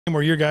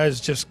Where your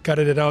guys just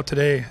gutted it out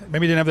today.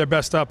 Maybe didn't have their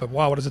best up, but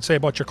wow, what does it say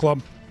about your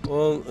club?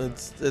 Well,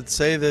 it's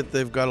say that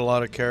they've got a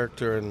lot of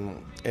character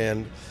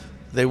and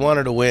they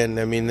wanted to win.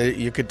 I mean,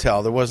 you could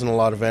tell there wasn't a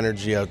lot of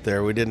energy out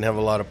there. We didn't have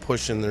a lot of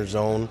push in their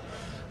zone.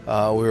 We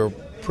were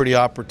pretty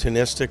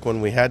opportunistic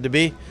when we had to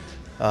be,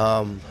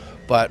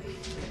 but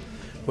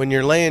when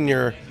you're laying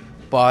your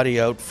body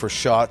out for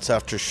shots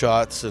after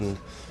shots and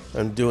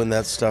doing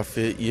that stuff,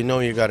 you know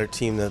you got a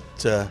team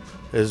that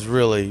is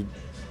really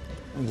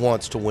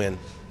wants to win.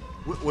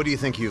 What do you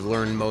think you've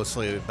learned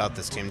mostly about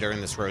this team during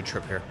this road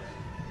trip here?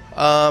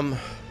 That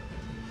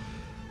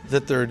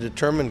they're a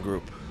determined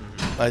group,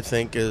 I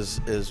think, is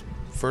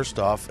first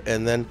off,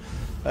 and then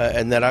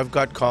and that I've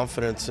got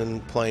confidence in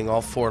playing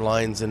all four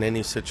lines in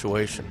any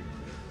situation.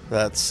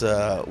 That's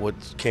what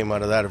came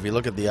out of that. If you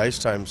look at the ice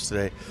times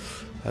today,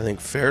 I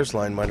think Fair's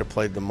line might have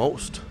played the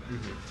most.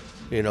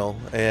 You know,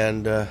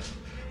 and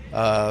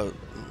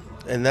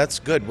that's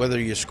good, whether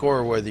you score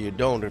or whether you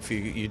don't. If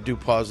you do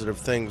positive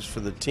things for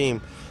the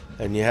team,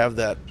 and you have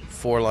that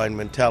four-line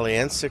mentality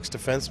and six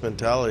defense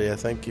mentality, I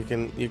think you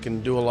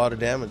can do a lot of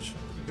damage.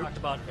 You talked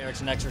about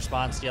Ericsson's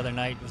response the other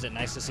night. Was it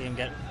nice to see him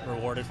get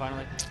rewarded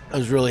finally? I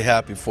was really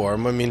happy for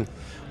him. I mean,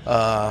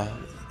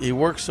 he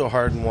works so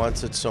hard and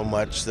wants it so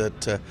much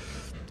that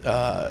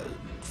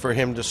for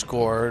him to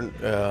score,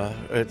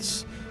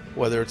 it's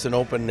whether it's an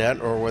open net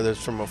or whether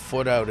it's from a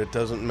foot out, it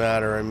doesn't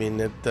matter. I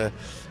mean,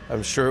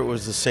 I'm sure it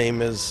was the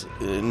same as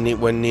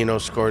when Nino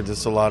scored.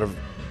 It's a lot of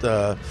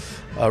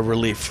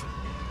relief.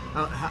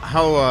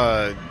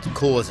 How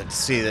cool was it to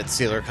see that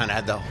Sealer kind of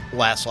had the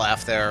last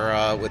laugh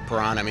there with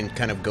Perron? I mean,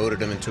 kind of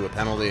goaded him into a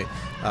penalty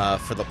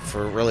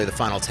for really the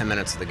final 10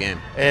 minutes of the game.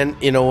 And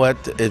you know what?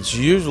 It's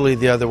usually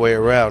the other way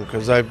around,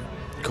 because I've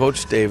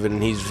coached David,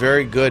 and he's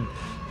very good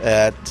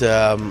at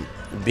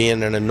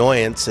being an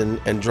annoyance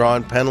and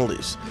drawing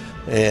penalties.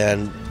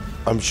 And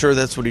I'm sure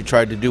that's what he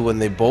tried to do when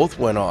they both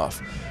went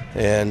off.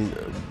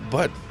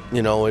 But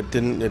you know, it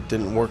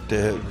didn't work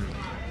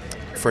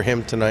for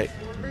him tonight.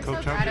 So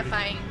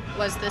gratifying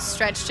was this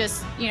stretch,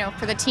 just, you know,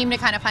 for the team to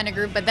kind of find a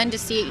group, but then to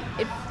see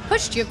it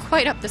pushed you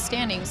quite up the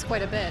standings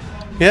quite a bit.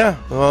 Yeah,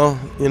 well,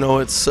 you know,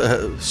 it's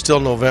still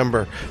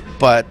November,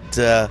 but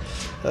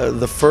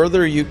the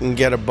further you can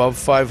get above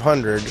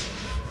 500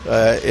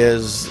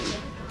 is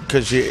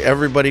because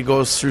everybody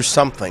goes through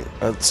something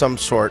of some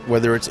sort,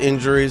 whether it's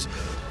injuries,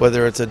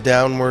 whether it's a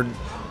downward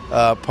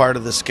part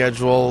of the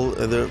schedule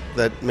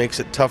that makes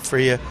it tough for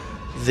you.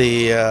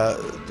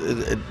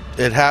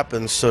 It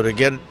happens, so to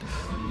get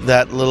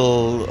that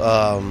little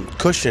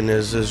cushion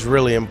is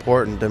really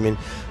important. I mean,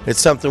 it's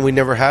something we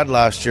never had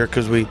last year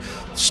because we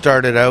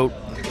started out,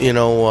 you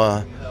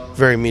know,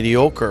 very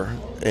mediocre,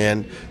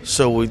 and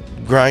so we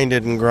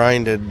grinded,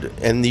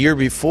 and the year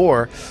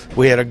before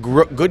we had a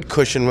good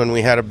cushion when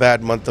we had a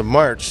bad month of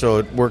March, so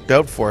it worked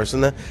out for us,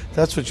 and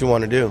that's what you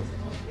want to do.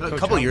 A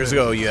couple of years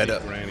ago, you had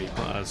Randy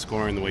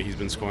scoring the way he's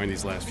been scoring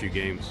these last few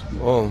games.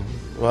 Oh,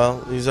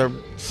 well, he's our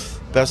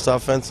best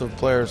offensive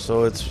player,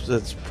 so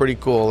it's pretty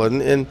cool,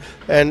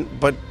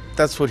 but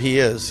that's what he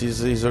is.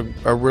 He's a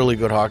really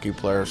good hockey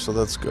player, so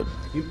that's good.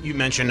 You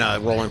mentioned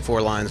rolling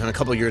four lines, and a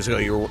couple of years ago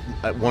you were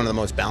one of the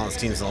most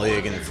balanced teams in the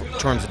league in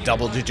terms of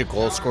double-digit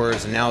goal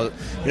scorers. And now,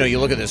 you know, you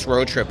look at this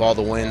road trip, all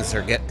the wins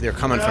they're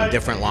coming from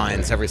different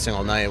lines every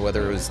single night,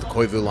 whether it was the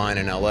Koivu line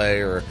in LA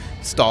or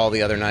Stahl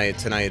the other night,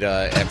 tonight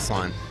X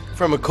line.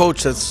 From a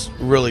coach, that's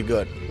really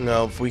good. You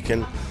know, if we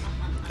can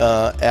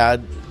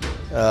add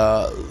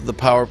the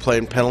power play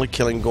and penalty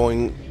killing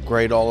going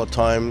great all the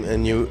time,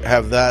 and you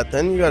have that,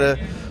 then you got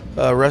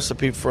a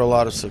recipe for a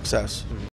lot of success.